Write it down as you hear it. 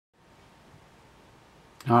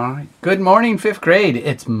All right. Good morning, fifth grade.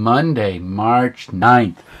 It's Monday, March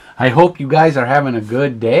 9th. I hope you guys are having a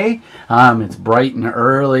good day. It's bright and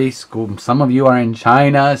early. School. Some of you are in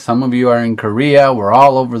China. Some of you are in Korea. We're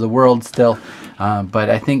all over the world still.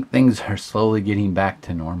 But I think things are slowly getting back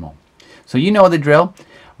to normal. So you know the drill.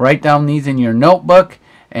 Write down these in your notebook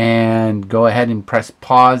and go ahead and press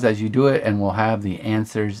pause as you do it, and we'll have the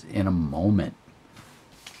answers in a moment.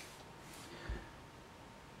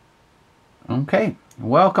 Okay,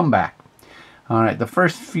 welcome back. All right, the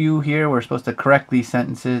first few here, we're supposed to correct these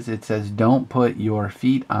sentences. It says, don't put your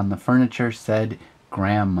feet on the furniture, said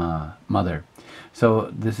grandmother.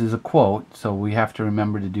 So this is a quote, so we have to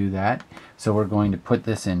remember to do that. So we're going to put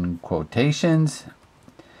this in quotations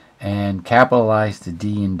and capitalize the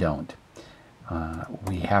D and don't.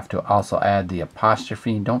 We have to also add the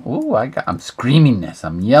apostrophe. Don't, ooh, I'm screaming this.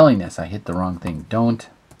 I'm yelling this. I hit the wrong thing. Don't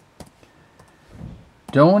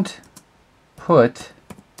put.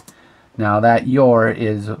 Now that your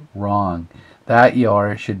is wrong. That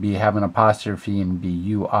your should be have an apostrophe and be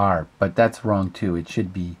you-are, but that's wrong too. It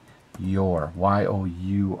should be your,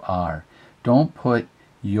 Y-O-U-R. Don't put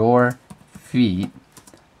your feet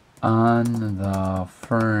on the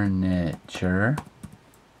furniture,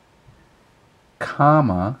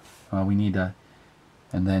 comma, we need a,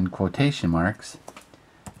 and then quotation marks,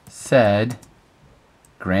 said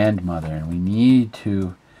grandmother. And we need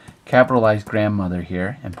to capitalize grandmother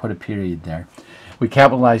here and put a period there. We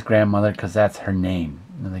capitalize grandmother because that's her name,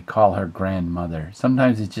 and they call her grandmother.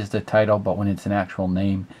 Sometimes it's just a title, but when it's an actual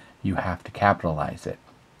name, you have to capitalize it.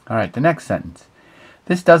 All right, the next sentence.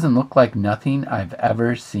 This doesn't look like nothing I've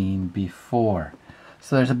ever seen before.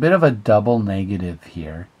 So there's a bit of a double negative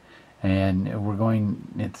here, and we're going,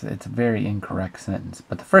 it's a very incorrect sentence.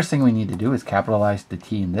 But the first thing we need to do is capitalize the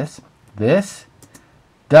T in this. This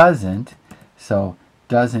doesn't, so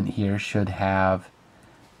doesn't here should have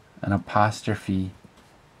an apostrophe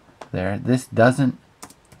there. This doesn't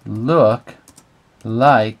look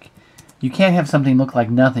like, you can't have something look like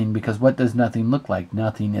nothing, because what does nothing look like?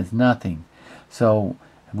 Nothing is nothing. So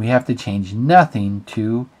we have to change nothing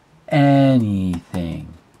to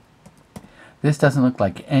anything. This doesn't look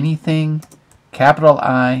like anything, capital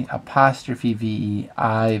I, apostrophe V-E,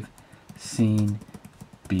 I've seen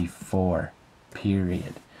before,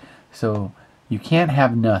 period. So you can't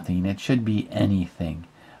have nothing. It should be anything.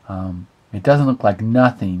 It doesn't look like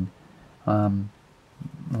nothing. Well,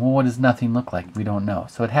 what does nothing look like? We don't know.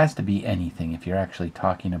 So it has to be anything if you're actually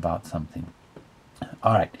talking about something.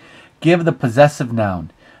 All right. Give the possessive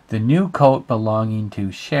noun. The new coat belonging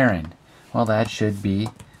to Sharon. Well, that should be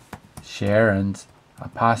Sharon's,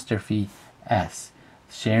 apostrophe S.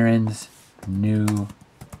 Sharon's new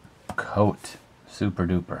coat. Super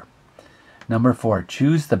duper. Number 4,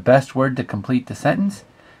 choose the best word to complete the sentence.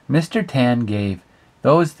 Mr. Tan gave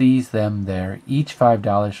those, these, them, their, each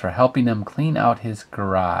 $5 for helping them clean out his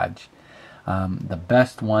garage. The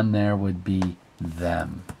best one there would be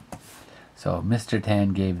them. So Mr.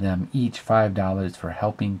 Tan gave them each $5 for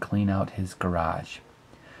helping clean out his garage.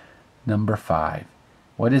 Number 5,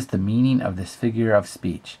 what is the meaning of this figure of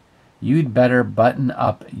speech? You'd better button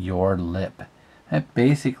up your lip. That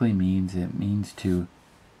basically means, it means to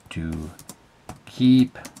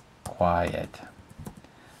keep quiet.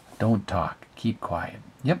 Don't talk. Keep quiet.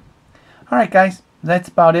 Yep. All right, guys. That's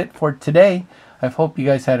about it for today. I hope you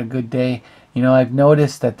guys had a good day. You know, I've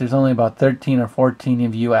noticed that there's only about 13 or 14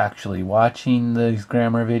 of you actually watching these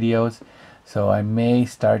grammar videos, so I may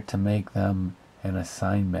start to make them an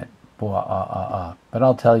assignment. But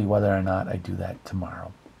I'll tell you whether or not I do that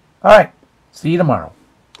tomorrow. All right. See you tomorrow.